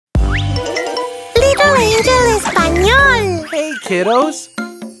español! Hey, kiddos!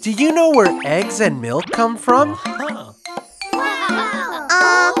 Do you know where eggs and milk come from?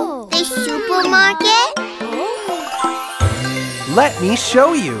 The supermarket? Let me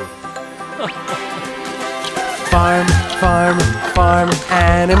show you. Farm, farm, farm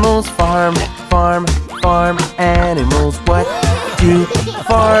animals. Farm, farm, farm animals. What do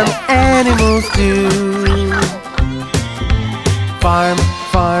farm animals do? Farm,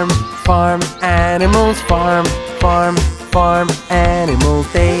 farm, farm animals. Farm, farm, farm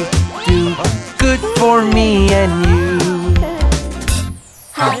animals. They do good for me and you.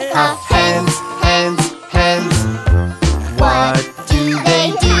 Ha ha, hens, hens, hens. What do they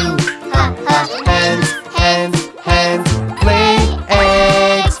do? Ha ha, hens, hens, hens. Lay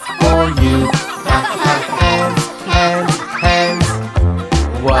eggs for you. Ha ha, hens, hens, hens.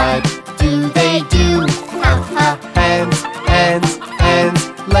 What do they do? Ha ha, hens, hens, hens.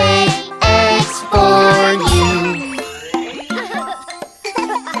 Lay eggs for you.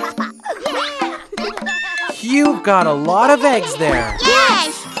 You've got a lot of eggs there.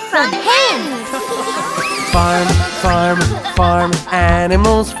 Yes, from hens. Farm, farm, farm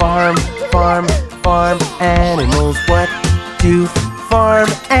animals. Farm, farm, farm animals. What do farm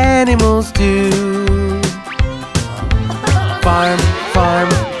animals do? Farm, farm,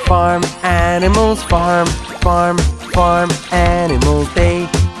 farm animals. Farm, farm, farm animals. They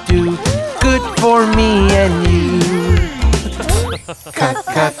do good for me and you. Cows,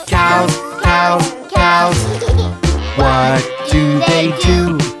 cows, cows. What do they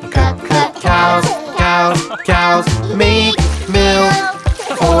do? Cows, cows, cows. Make milk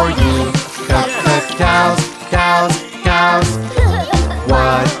for you. Cows, cows, cows.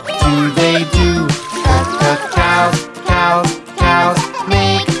 What do they do? Cows, cows, cows.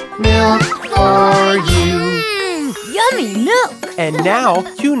 Make milk for you. Yummy milk. And now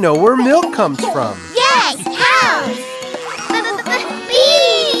you know where milk comes from. Yes, cows.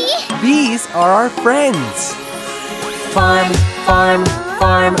 Bee. These are our friends. Farm, farm,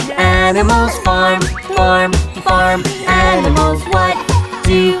 farm animals. Farm, farm, farm animals. What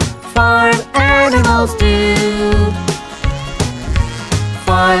do farm animals do?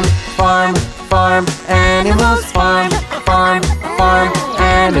 Farm, farm, farm animals. Farm, farm, farm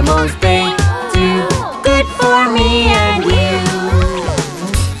animals. They do good for me and you.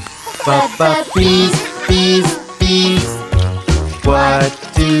 But bees, bees, bees. What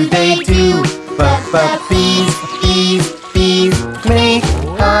do they do? But bees, bees, bees. Make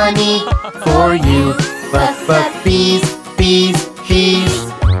honey for you. But bees, bees,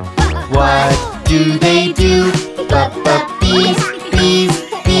 bees. What do they do? But bees, bees,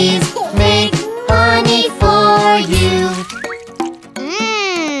 bees. Make honey for you.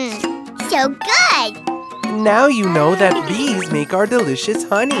 So good. Now you know that bees make our delicious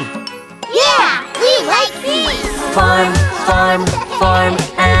honey. Yeah, we like bees. Farm, farm, farm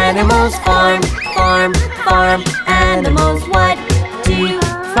animals. Farm, farm, farm animals. What do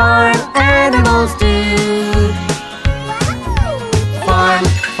farm animals do? Farm,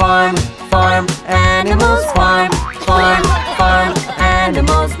 farm, farm animals. Farm, farm, farm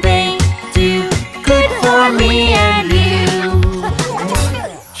animals. They do good for me and you.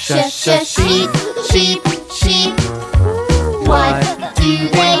 Sheep, sheep, sheep. What do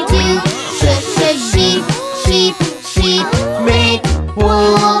they do? Sheep, sheep, sheep. Make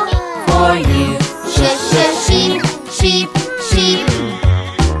wool for you. Sheep, sheep, sheep.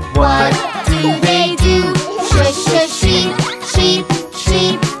 What do they do? Sheep, sheep,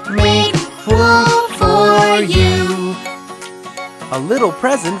 sheep. Make wool for you. A little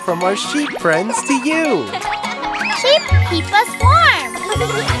present from our sheep friends to you. Sheep keep us warm.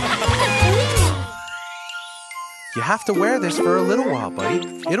 You have to wear this for a little while, buddy.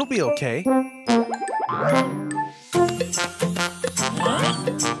 It'll be okay.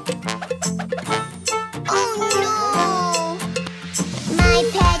 Oh no! My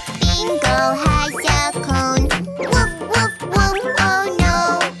pet Bingo has a cone. Woof, woof, woof, oh no!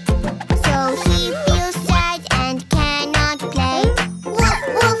 So he feels sad and cannot play. Woof,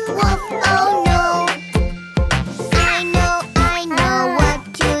 woof, woof, oh no! I know what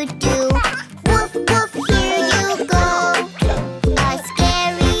to do. Woof, woof, here you go. A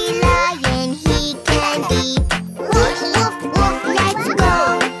scary lion he can be.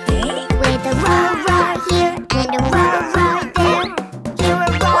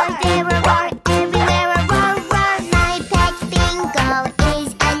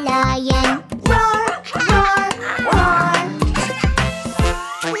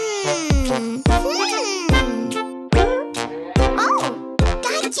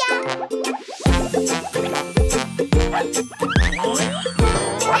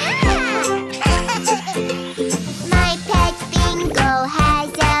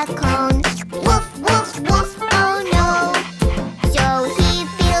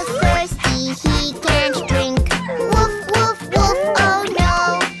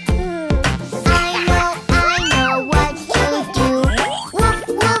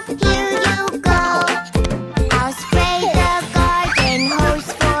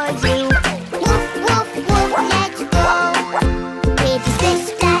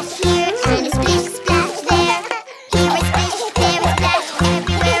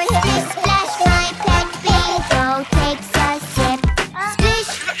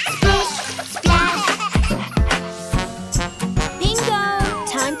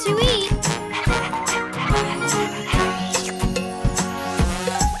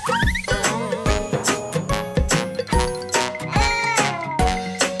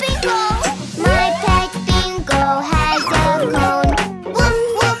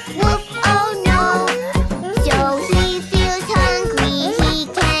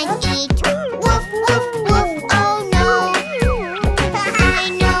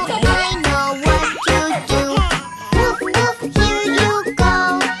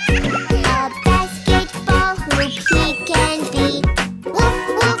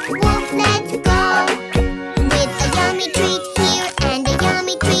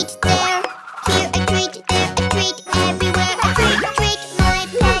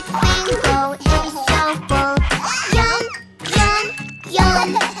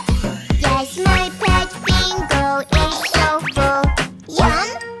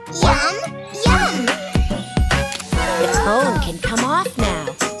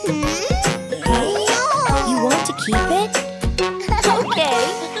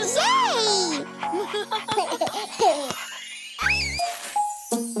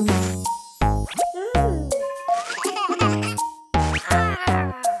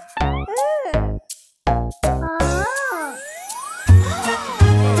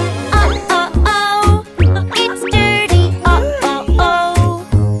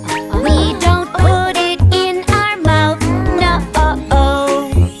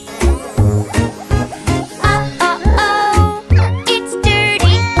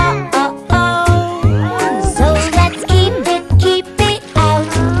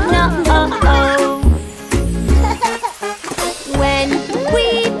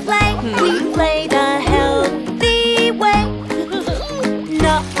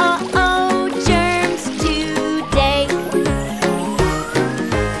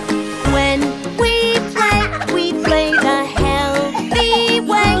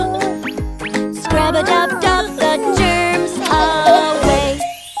 Scrub-a-dub-dub the germs away.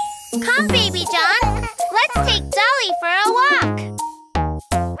 Come, Baby John. Let's take Dolly for a walk.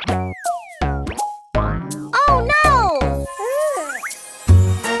 Oh no!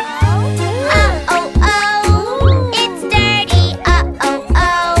 Uh-oh-oh, it's dirty.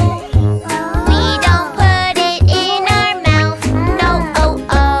 Uh-oh-oh. We don't put it in our mouth. No,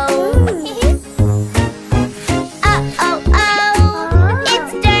 oh-oh. Uh-oh-oh,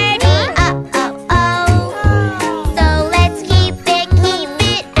 it's dirty. Uh-oh-oh. So let's keep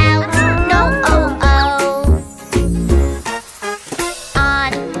it out. No, oh-oh.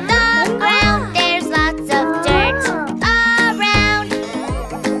 On the ground there's lots of dirt around.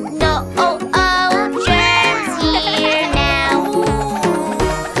 No, oh-oh, germs here now.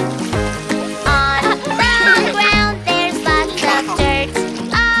 On the ground there's lots of dirt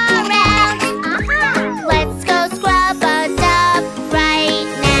around. Let's go scrub-a-dub right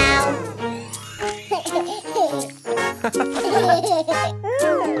now.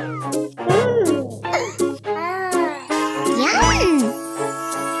 Yum!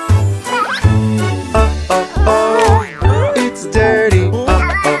 Uh-oh-oh, it's dirty.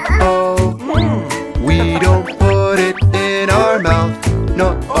 Uh-oh-oh, we don't put it in our mouth.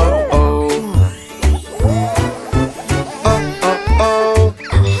 No, oh-oh. Uh-oh-oh,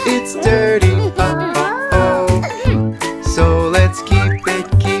 it's dirty. Uh-oh-oh, so let's keep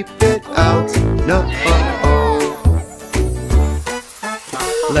it out. No, oh-oh.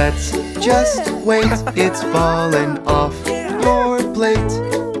 Let's just wait, it's fallen off your plate.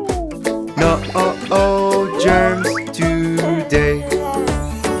 No, oh-oh, germs today.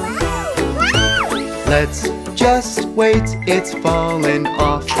 Let's just wait, it's fallen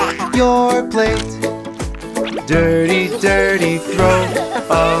off your plate. Dirty, dirty, throw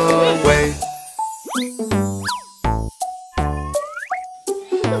away.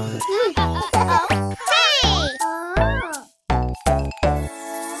 Hey!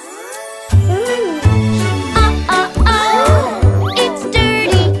 Uh-oh-oh, it's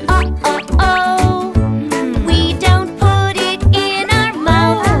dirty. Uh-oh-oh. We don't put it in our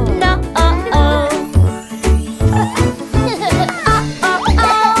mouth. No, oh-oh.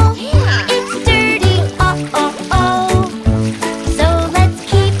 Uh-oh-oh, it's dirty. Uh-oh-oh. So let's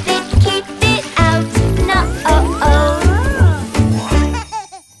keep it out. No, oh-oh.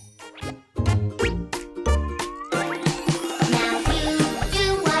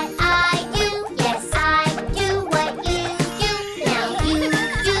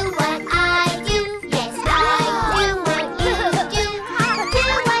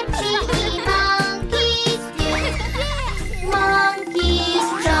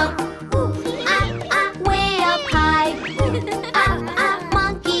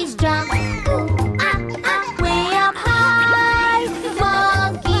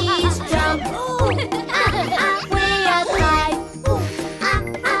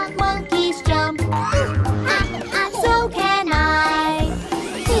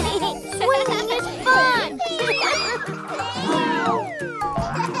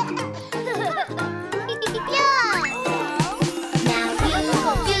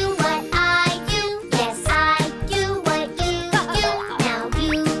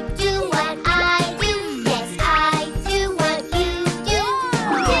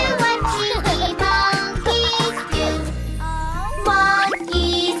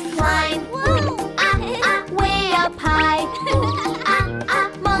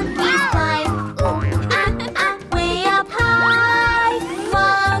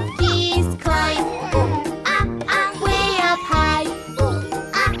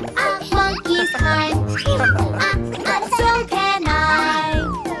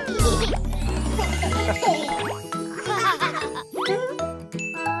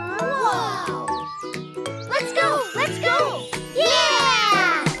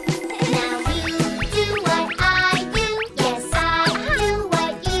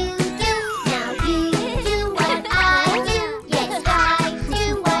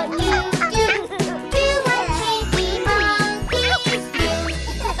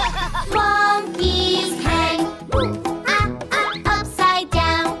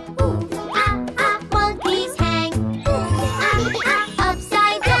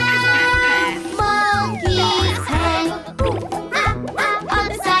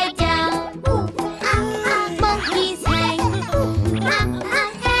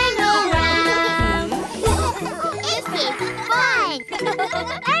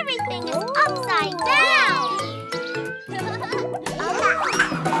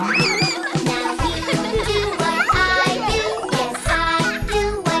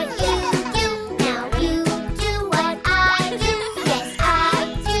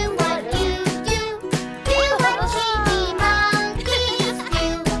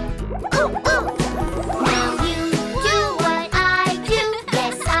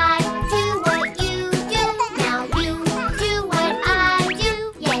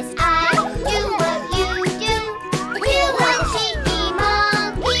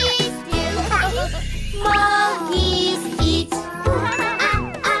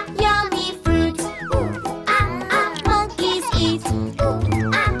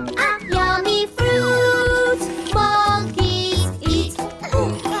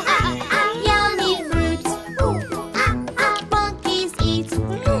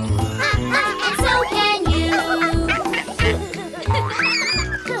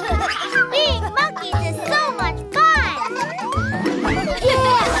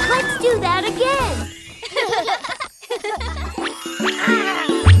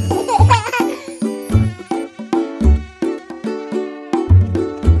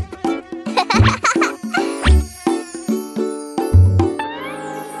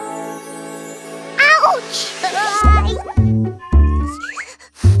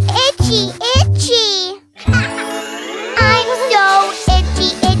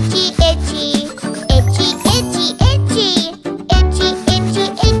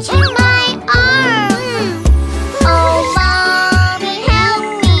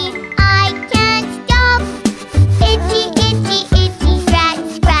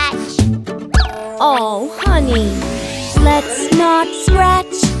 Oh, honey, let's not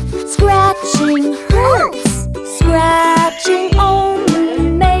scratch. Scratching hurts. Scratching only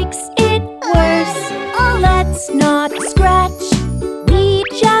makes it worse. Let's not scratch. We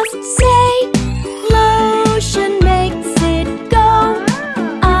just say lotion makes it go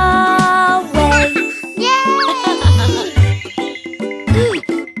away.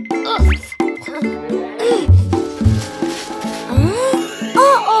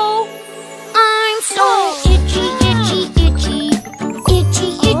 Uh-oh! I'm so itchy, itchy, itchy. Itchy,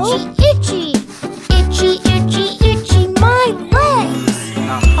 itchy, itchy. Itchy, itchy, itchy, my legs.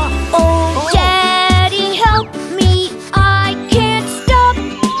 Oh, Daddy, help me. I can't stop.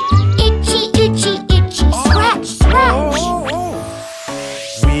 Itchy, itchy, itchy. Scratch, scratch.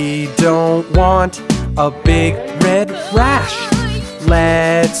 We don't want a big red rash.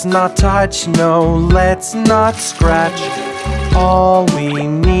 Let's not touch, no, let's not scratch. All we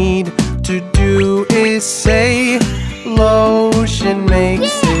need to do is say lotion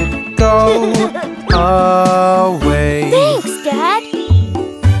makes it go away. Thanks, Dad.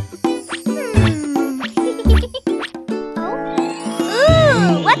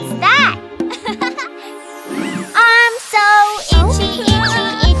 Ooh, what's that? I'm so itchy, itchy,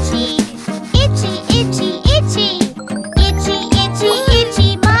 itchy. Itchy, itchy, itchy. Itchy, itchy, itchy,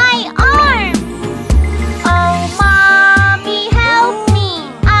 my arm. Oh, Mommy, help me.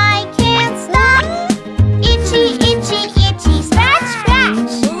 I can't stop. Itchy, itchy, itchy. Scratch,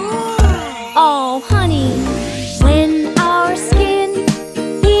 scratch. Oh, honey, when our skin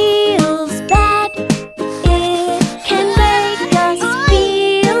feels bad, it can make us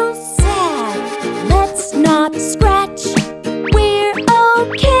feel sad. Let's not scratch, we're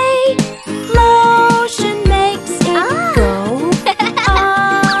okay. Lotion makes it go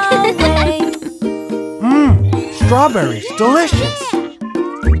away. Strawberries, delicious.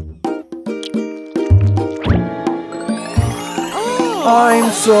 I'm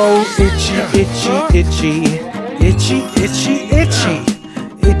so itchy, itchy, itchy. Itchy, itchy, itchy.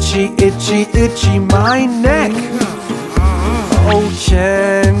 Itchy, itchy, itchy, my neck. Oh,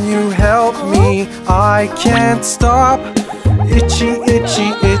 can you help me? I can't stop. Itchy,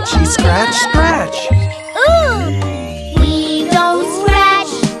 itchy, itchy, scratch, scratch. Ooh, we don't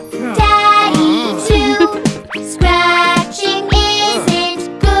scratch. Daddy too. Scratching isn't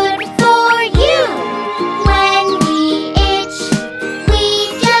good for you. When we itch, we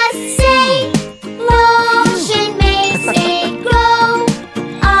just say lotion makes it go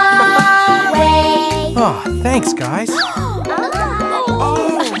away. Oh, thanks, guys.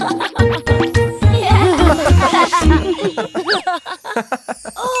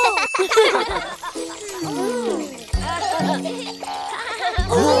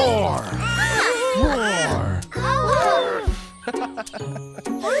 Roar! Roar!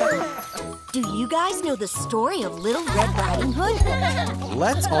 Do you guys know the story of Little Red Riding Hood?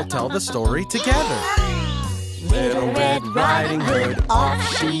 Let's all tell the story together. Little Red Riding Hood, off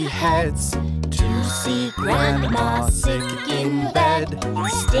she heads to see Grandma sick in bed.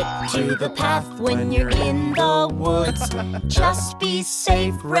 Stick to the path when you're in the woods. Just be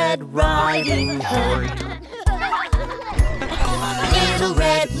safe, Red Riding Hood. Little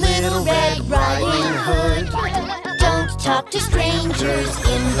Red Riding Hood, don't talk to strangers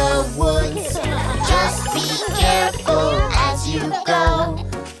in the woods. Just be careful as you go.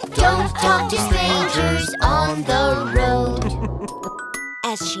 Don't talk to strangers on the road.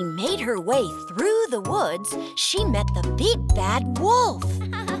 As she made her way through the woods, she met the big bad wolf.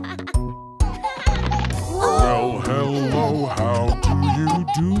 Well, hello, how do you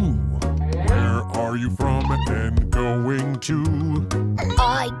do? Where are you from and going to?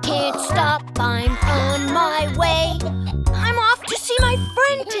 I can't stop, I'm on my way. I'm off to see my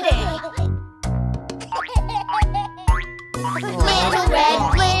friend today. Little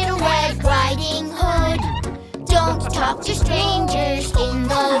Red Riding Hood, don't talk to strangers in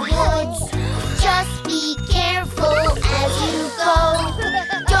the woods. Just be careful as you go.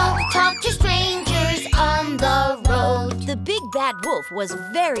 Don't talk to strangers on the road. The big bad wolf was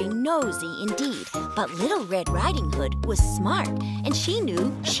very nosy indeed, but Little Red Riding Hood was smart, and she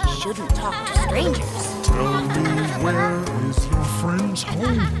knew she shouldn't talk to strangers. Tell me, where is your friend's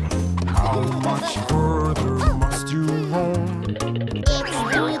home? How much further must you roam? It's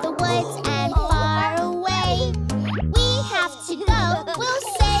through the woods and far away. We have to go, we'll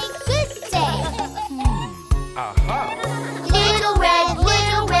say good day. Little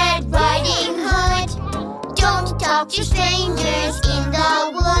Red Riding Hood, don't talk to strangers in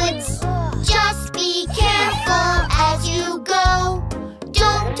the woods. Just be careful as you go.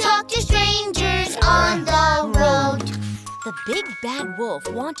 Don't talk to strangers on the road. The Big Bad Wolf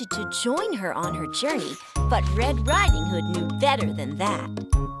wanted to join her on her journey, but Red Riding Hood knew better than that.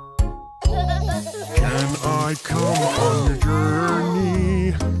 Can I come on your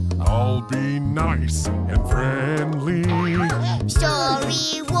journey? I'll be nice and friendly.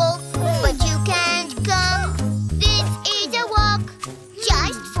 Sorry, Wolf, but you can't come. This is a walk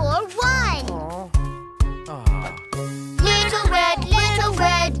just for one. Little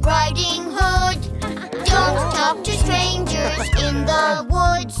Red Riding Hood, don't talk to strangers in the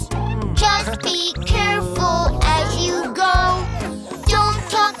woods. Just be careful as you go. Don't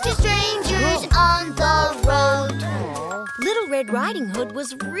talk to strangers on the road. Little Red Riding Hood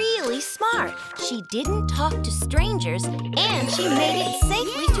was really smart. She didn't talk to strangers, and she made it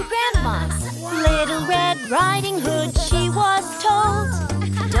safely to Grandma's. Little Red Riding Hood, she was told,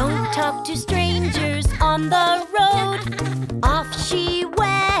 don't talk to strangers on the road. Off she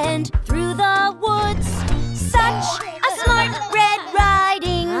went through the woods. Such a smart Red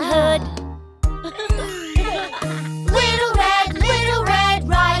Riding Hood. Little Red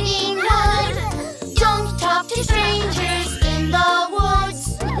Riding Hood, don't talk to strangers in the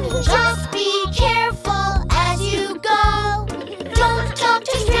woods. Just be careful as you go. Don't talk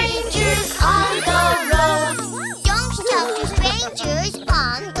to strangers on the road. Don't talk to strangers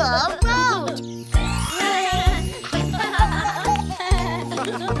on the road.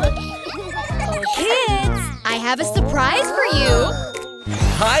 Kids, I have a surprise for you.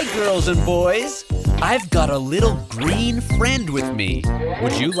 Hi, girls and boys. I've got a little green friend with me.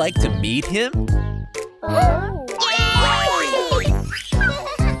 Would you like to meet him?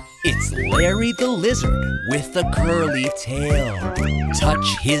 It's Larry the Lizard with a curly tail. Touch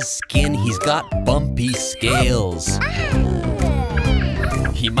his skin, he's got bumpy scales.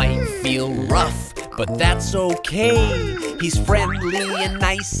 He might feel rough, but that's okay. He's friendly and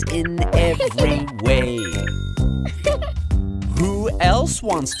nice in every way. Who else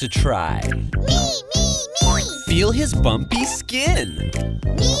wants to try? Me. Feel his bumpy skin.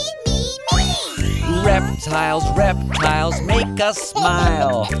 Me. Reptiles make us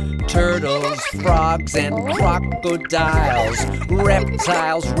smile. Turtles, frogs, and crocodiles.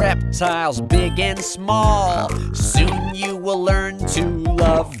 Reptiles, big and small. Soon you will learn to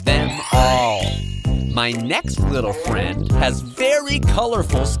love them all. My next little friend has very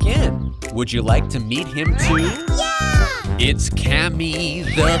colorful skin. Would you like to meet him too? Yeah! It's Cammy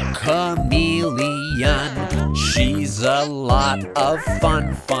the chameleon. She's a lot of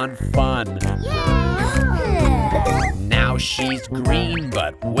fun. Now she's green,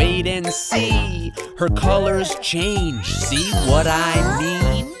 but wait and see. Her colors change, see what I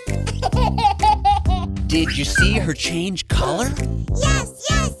mean? Did you see her change color? Yes!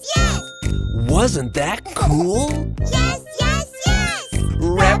 Wasn't that cool? Yes!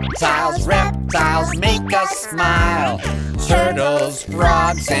 Reptiles make us smile. Turtles,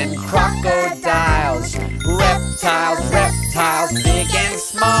 frogs, and crocodiles. Reptiles, big and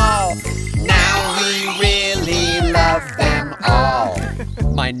small. Now we really love them all.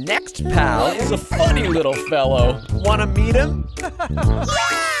 My next pal is a funny little fellow. Wanna meet him? Yeah!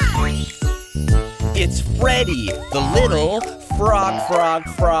 It's Freddy, the little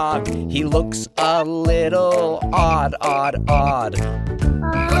frog. He looks a little odd.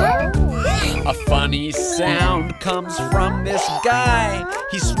 A funny sound comes from this guy.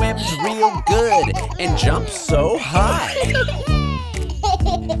 He swims real good and jumps so high.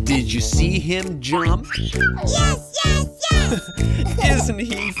 Did you see him jump? Yes! Isn't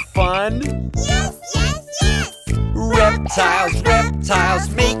he fun? Yes! Reptiles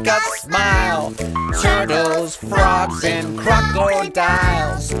make us smile. Turtles, frogs, and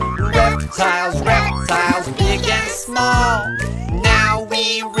crocodiles. Reptiles, big and small. Now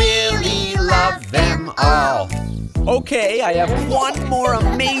we really love them all. Okay, I have one more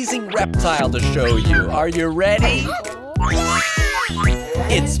amazing reptile to show you. Are you ready?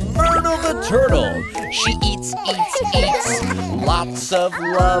 It's Myrtle the turtle. She eats. Lots of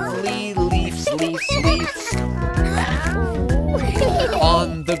lovely leaves.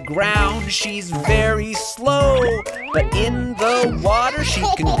 On the ground, she's very slow, but in the water, she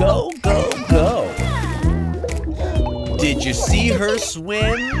can go. Did you see her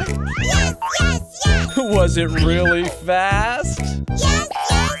swim? Yes! Was it really fast? Yes!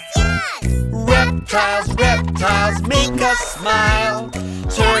 Reptiles make us smile.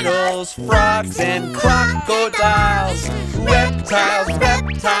 Turtles, frogs, and crocodiles.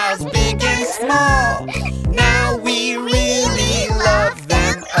 Reptiles, big and small. Now we really love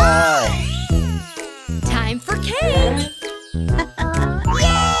them all. Time for cake.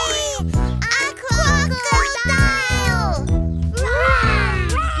 Yay! A crocodile!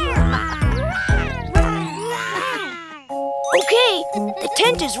 The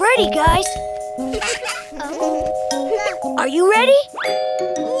tent is ready, guys. Are you ready?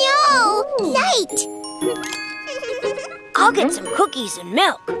 No! Light! I'll get some cookies and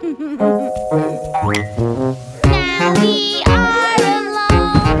milk. Now we are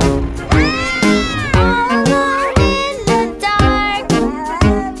alone. All alone in the dark.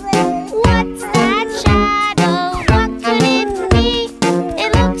 What's that shadow? What could it be? It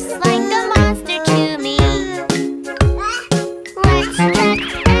looks like a monster to me. Let's check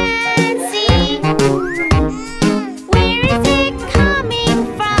and see. Where is it coming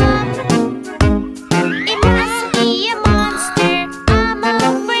from? It must be a monster, I'm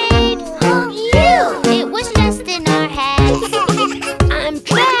afraid. It was just in our heads. I'm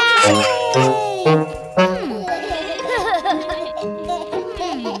back!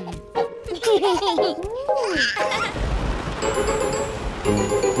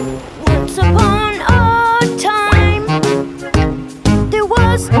 Once upon a time, there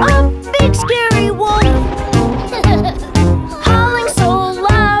was a big scary wolf, howling so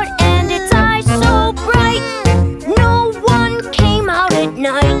loud and its eyes so bright. No one came out at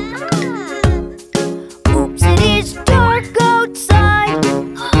night. Oops, it is dark outside.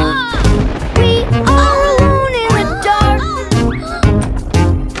 We are alone in the dark.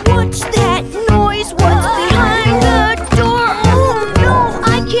 What's that noise? What's behind the door? Oh no, I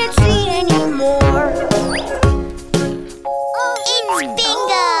can't see anymore. It's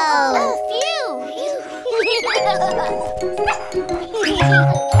bingo!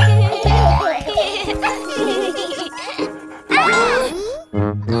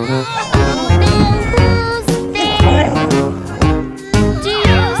 Do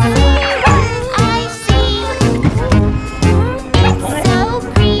you see what I see? It's so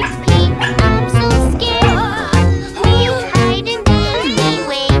creepy, I'm so scared. We hide and then we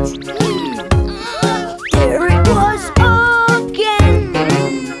wait. There it was again.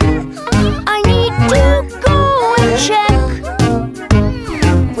 I need to go and check.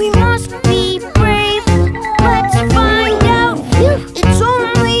 We must be brave. Let's find out. It's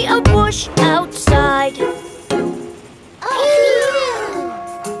only a bush outside.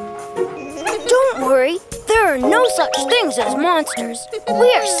 Don't worry, there are no such things as monsters.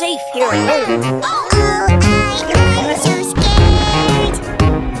 We are safe here alone. Oh, I'm so scared.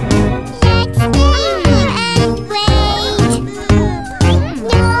 Let's stay and wait.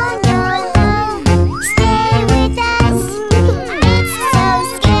 No, stay with us. It's so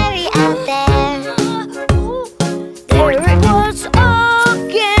scary out there. There it was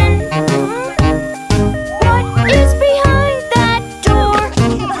again. What is behind that door?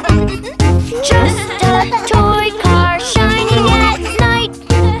 Just a toy car shining at night.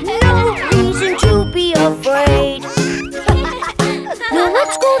 No reason to be afraid. Now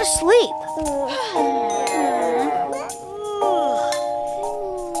let's go to sleep.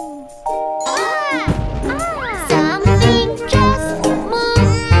 Something just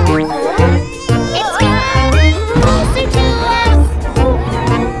moved. It's coming closer to us.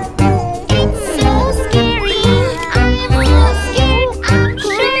 It's so scary. I'm so scared. I'm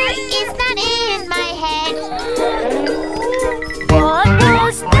sure it's not in my head. What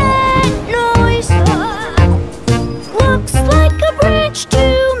was that noise? Looks like a branch to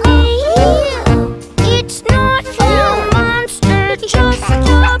me. It's not a monster, just a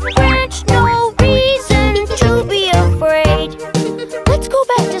branch. No reason to be afraid. Let's go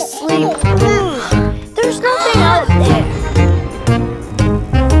back to sleep. There's nothing out there.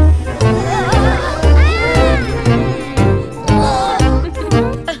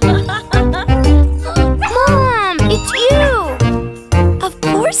 Mom, it's you! Of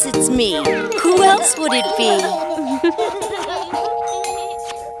course it's me. Who else would it be?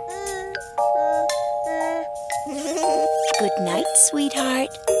 Good night, sweetheart.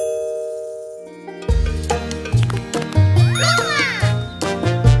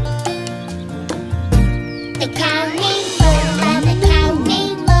 The cow named Lola, the cow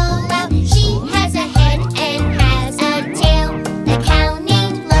named Lola. She has a head and has a tail. The cow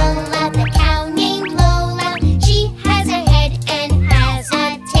named Lola, the cow named Lola. She has a head and has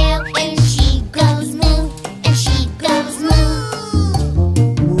a tail. And she goes moo, and she goes moo.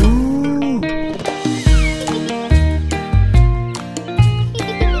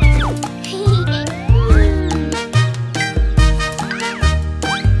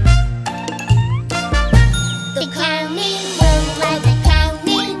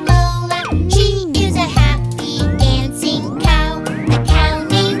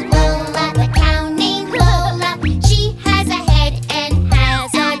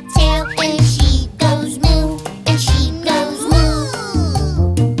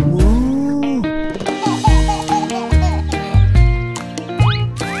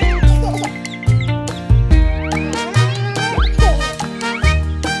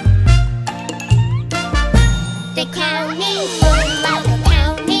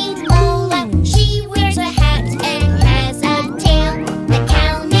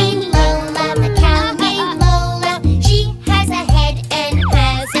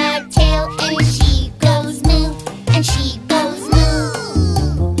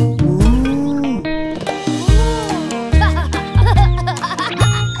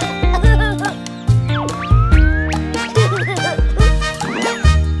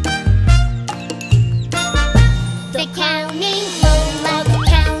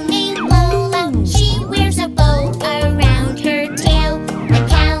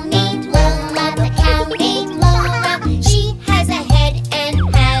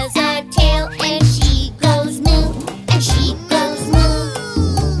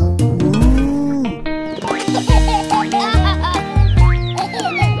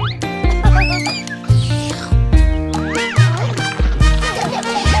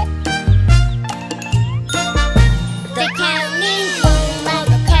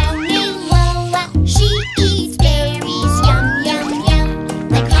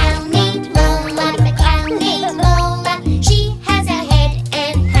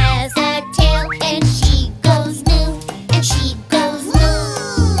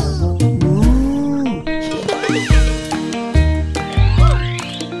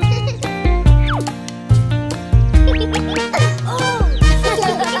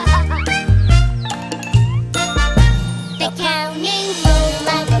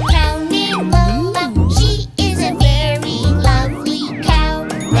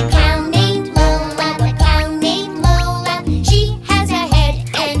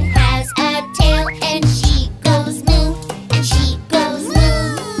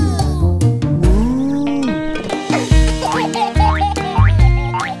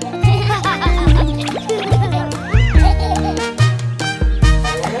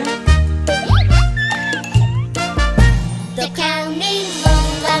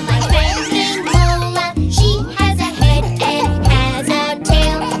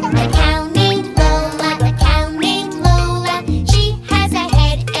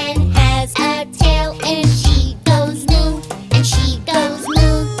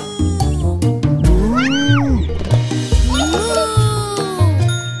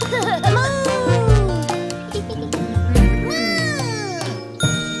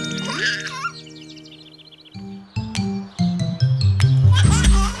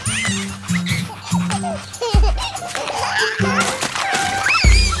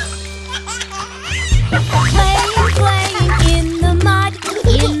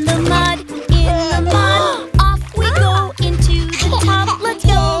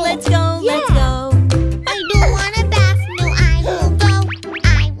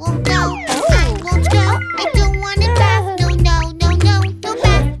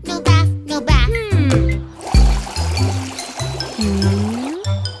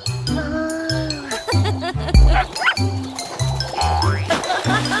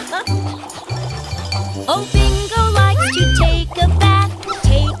 Oh, Bingo likes to take a bath,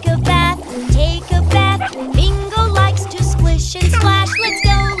 take a bath, take a bath. Bingo likes to splish and splash. Let's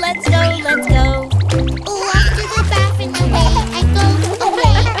go, let's go, let's go. Oh, off to the bath and away I go,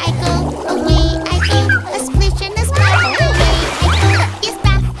 away I go, away I go. A splish and a splash and away I go. Yes,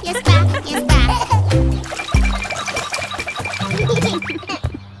 bath, yes, bath, yes, bath.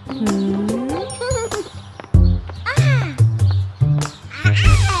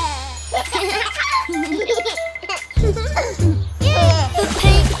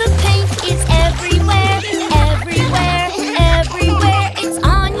 The paint is everywhere, everywhere, everywhere. It's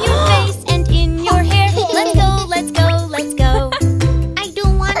on your face and in your hair. Let's go, let's go, let's go. I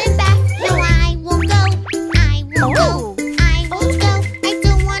don't want a bath, no I won't go. I won't go, I won't go. I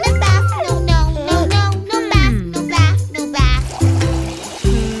don't want a bath, no, no, no, no. No bath, no bath, no bath.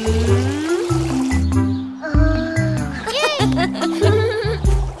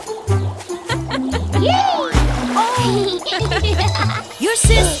 Your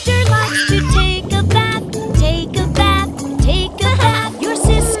sister likes to take a bath, take a bath, take a bath. Your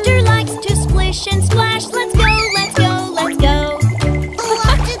sister likes to splish and splash. Let's go, let's go, let's go. Oh,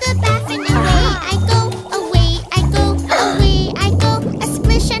 off to the bath and away I go, away I go, away I go. A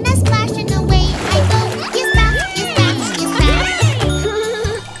splish and a splash and away I go. Yes, bath, yes, bath, yes,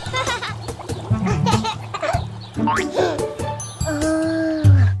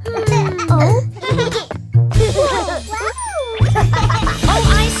 Oh,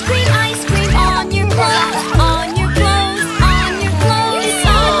 ice cream on your clothes, on your clothes, on your clothes. It's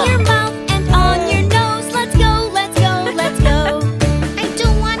on your mouth and on your nose. Let's go, let's go, let's go. I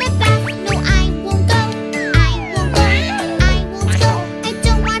don't want a bath, no I won't go. I won't go, I won't go. I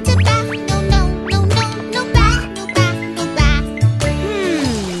don't want a bath, no, no, no, no. No bath, no bath, no bath.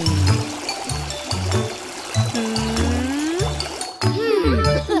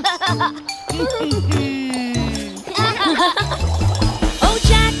 Oh,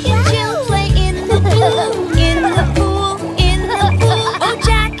 Jack and Jill play in the pool, in the pool, in the pool. Oh,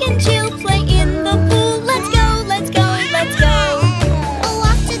 Jack and Jill play in the pool. Let's go, let's go, let's go. Oh,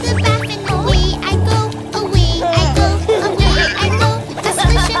 off to the bath and away I go, away I go, away I go. A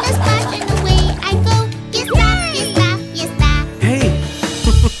splish and a splash and away I go. Yes, bath, yes, bath, yes, bath. Hey!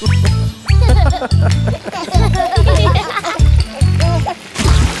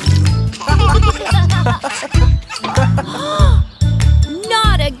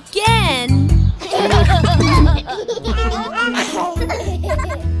 Not again!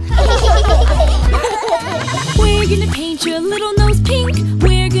 We're gonna paint your little nose pink.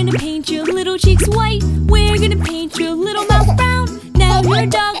 We're gonna paint your little cheeks white. We're gonna paint your little mouth brown. Now you're a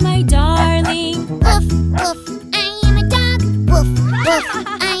dog, my darling. Woof, woof, I am a dog. Woof, woof,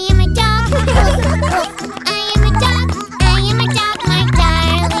 I am a dog. Woof, woof, I am a dog. I am a dog, my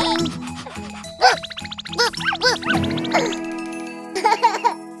darling. Woof, woof, woof.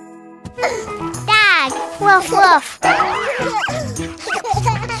 Dog, woof, woof.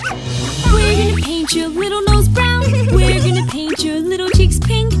 We're gonna paint your little nose brown. We're gonna paint your little cheeks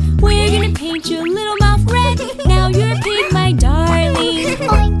pink. We're gonna paint your little mouth red. Now you're a pig, my darling.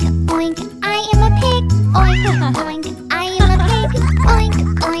 Oink, oink, I am a pig. Oink, oink, I am a pig. Oink,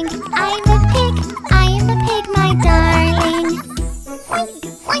 oink, I am a pig. I am a pig, my darling. Oink,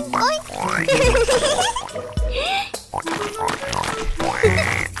 oink, oink.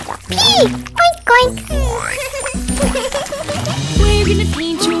 Pee! Oink, oink. We're gonna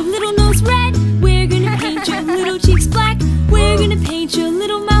paint your little nose red. We're gonna paint your little cheeks black. We're gonna paint your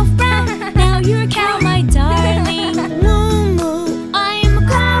little mouth brown. Now you're a cow, my darling. Moo, moo, I am a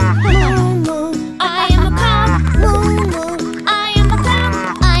cow. Moo, moo, I am a cow. Moo, moo, I am a cow.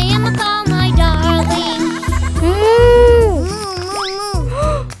 I am a cow, my darling. Moo, moo,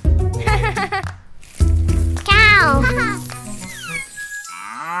 moo. Cow.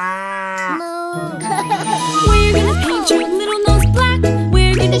 We're gonna paint your little nose black.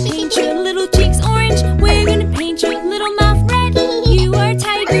 We're gonna paint your little cheeks orange. We're gonna paint your little mouth red. You are a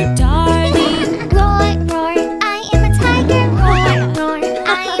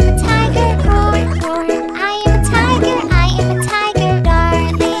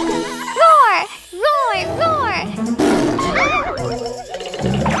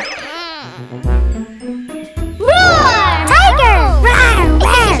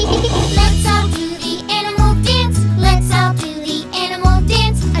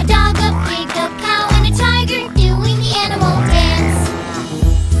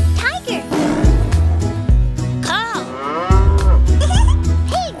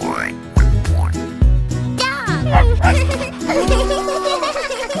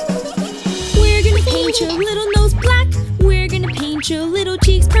little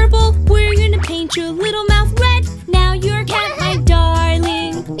cheeks purple. We're gonna paint your little mouth red. Now you're a cat, my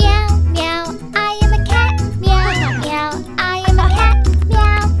darling. Meow, meow, I am a cat. Meow, meow, I am a cat.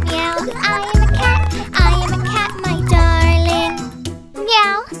 Meow, meow, I am a cat. I am a cat, my darling.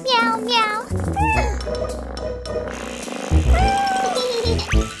 Meow, meow, meow.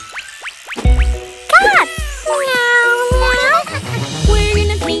 Cat! Meow, meow. We're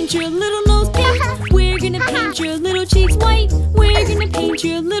gonna paint your little nose pink. We're gonna paint your little cheeks white. We're gonna paint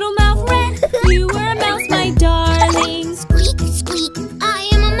your little mouth red. You are a mouse, my darling. Squeak, squeak, I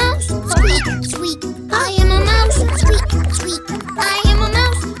am a mouse. Squeak, squeak, I am a mouse. Squeak, squeak, I am a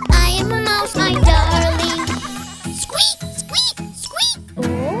mouse. I am a mouse, my darling. Squeak, squeak, squeak.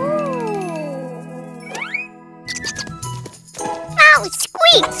 Ow,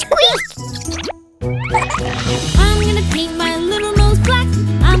 squeak, squeak. I'm gonna paint my little nose black.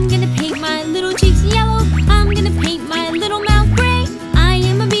 I'm gonna paint my little cheeks yellow. I'm gonna paint my little mouth gray. I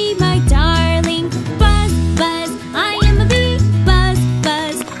am a bee, my darling. Buzz, buzz, I am a bee. Buzz,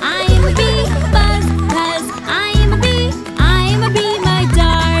 buzz, I am a bee. Buzz, buzz, I am a bee. I am a bee, my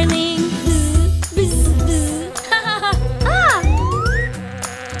darling. Buzz, buzz, buzz.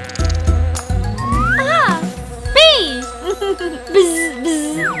 Bee! Buzz, buzz.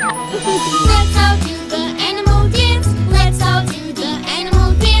 Let's all do the animal dance. Let's all do the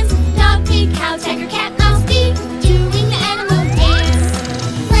animal dance. Dog, pig, cow, tiger, cat, mouse, bee, doing the animal dance.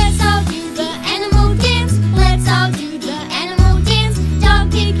 Let's all do the animal dance. Let's all do the animal dance.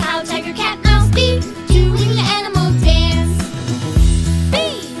 Dog, pig, cow, tiger, cat, mouse, bee, doing the animal dance.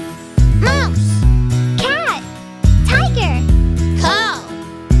 Bee, mouse, cat, tiger, cow,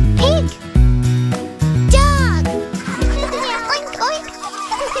 pig, dog. Oink, oink.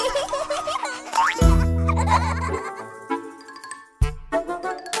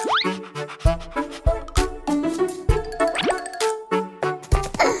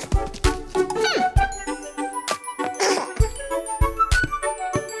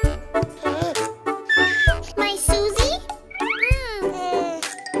 My Suzie?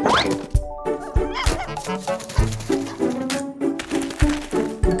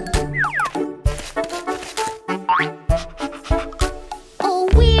 Oh,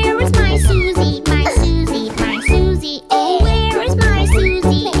 where is my Suzie? My Suzie, my Suzie. Oh, where is my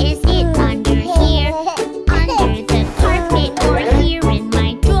Suzie? Is it under here? Under the carpet or here in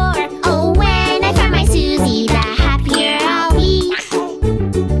my drawer? Oh, when I find my Suzie, the happier I'll be.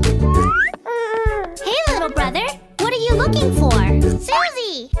 Hey, little brother, what are you looking for?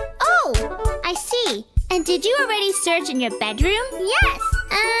 Suzie! Oh, I see. And did you already search in your bedroom? Yes.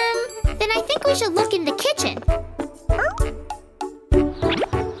 Then I think we should look in the kitchen.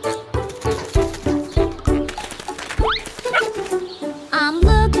 I'm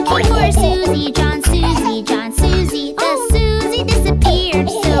looking for Suzie, John, Suzie, John, Suzie. The Suzie disappeared,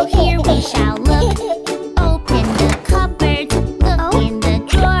 so here we shall look. Open the cupboard, look in the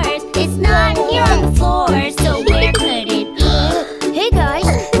drawers. It's not here on the floor, so where could it be? Hey guys,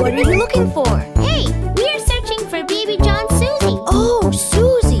 what are you looking for? Hey, we are searching for baby John Suzie. Oh,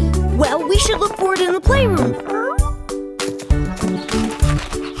 Suzie. Well, we should look for it in the playroom.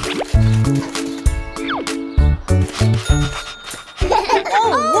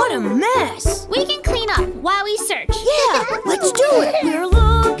 Oh, what a mess. We can clean up while we search. Yeah, let's do it. We're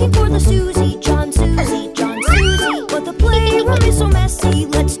looking for the Suzie, John, Suzie, John, Suzie. But the playroom is so messy,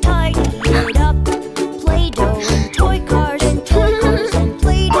 let's tidy it up. Play-Doh and toy cars and toy cars and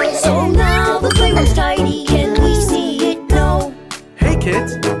Play-Doh. So now the playroom's tidy, can we see it? No. Hey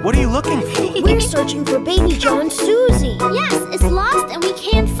kids, what are you looking for? We're searching for baby John Suzie. Yes, it's lost and we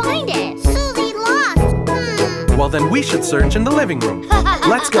can't find it. Suzie lost. Well, then we should search in the living room.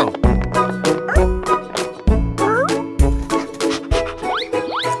 Let's go.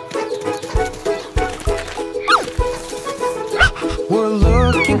 We're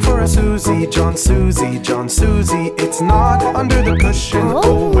looking for a Suzie, John, Suzie, John, Suzie. It's not under the cushion.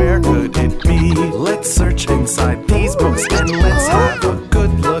 Oh, where could it be? Let's search inside these books and let's have a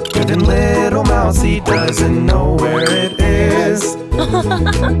good look. Even little Mousy doesn't know where it is.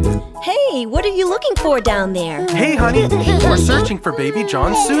 Hey, what are you looking for down there? Hey, honey, we're searching for baby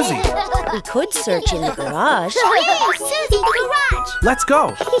John Suzie. We could search in the garage. Hey, Suzie, the garage. Let's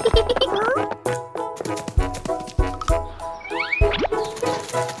go.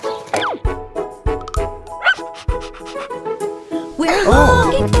 We're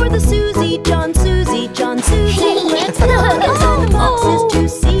looking for the Suzie, John, Suzie, John, Suzie. Let's look inside the boxes to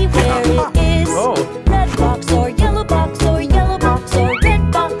see where it is. Red box or yellow box or yellow box or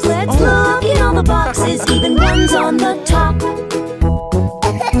red box. Let's look in all the boxes, even ones on the top.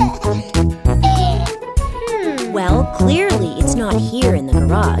 Well, clearly it's not here in the the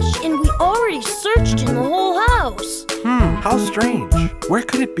garage, and we already searched in the whole house. How strange. Where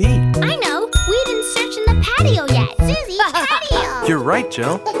could it be? I know. We didn't search in the patio yet. Susie, patio. You're right,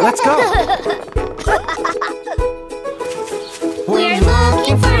 Jill. Let's go. We're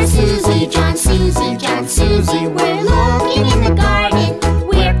looking for Susie, John, Susie, John, Susie. We're looking in the garden.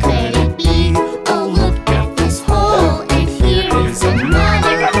 Where could it be? Oh, look at this hole, and here is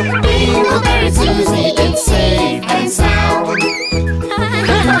another. Dingleberry Susie, it's safe and sound.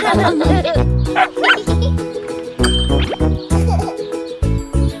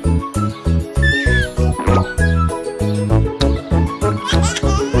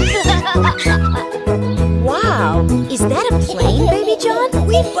 Wow, is that a plane, Baby John?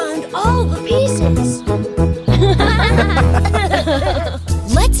 We found all the pieces.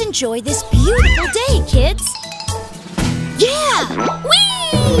 Let's enjoy this beautiful day, kids. Yeah!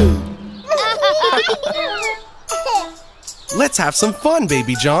 Whee! Let's have some fun,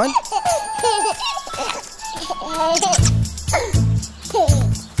 Baby John.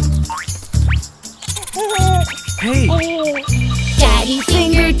 Hey, Daddy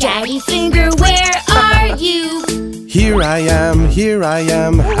Finger, where are you? here I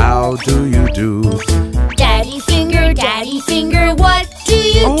am, how do you do? Daddy Finger, what do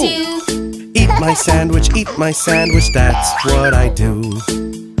you do? Eat my sandwich, that's what I do.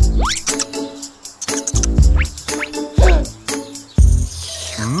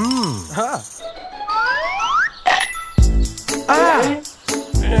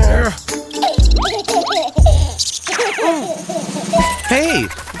 Hey,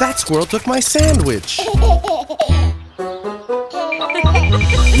 that squirrel took my sandwich.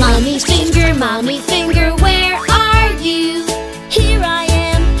 Mommy Finger, where are you? Here I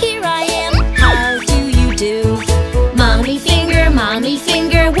am, how do you do? Mommy Finger,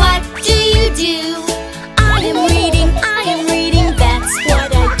 what do you do? I am reading, that's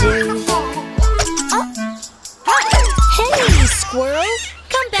what I do. Hey, squirrel,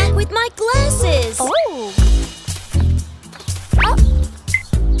 come back with my glasses. Oh.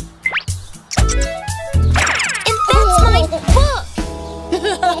 And that's my book.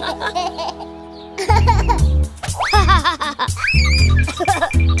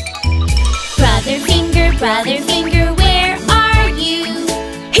 Brother Finger, where are you?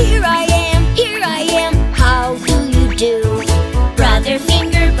 Here I am, how do you do? Brother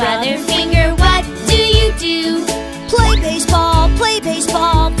Finger, what do you do? Play baseball,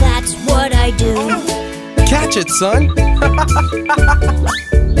 that's what I do. Catch it, son.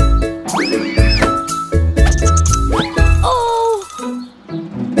 Oh!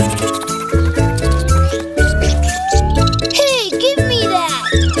 Hey, give me that!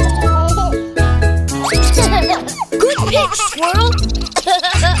 Good pitch, squirrel!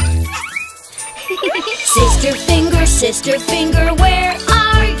 Sister Finger, where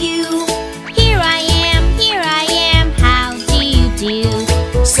are you? Here I am, how do you do?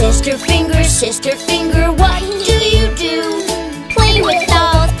 Sister Finger, what do you do? Play with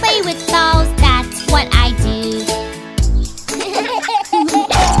dolls, that's what I do.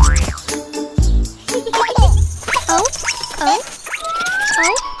 Oh.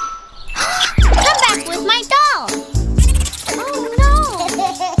 Come back with my doll. Oh no.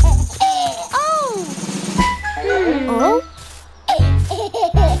 Oh.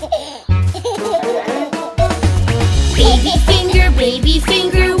 Baby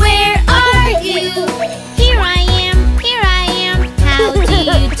Finger, where are you? Here I am, how do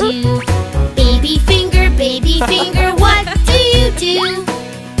you do? Baby Finger, what do you do?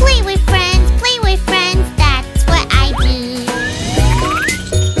 Play with friends, that's what I do.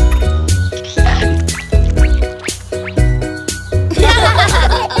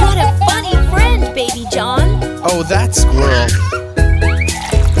 What a funny friend, Baby John. Oh, that squirrel.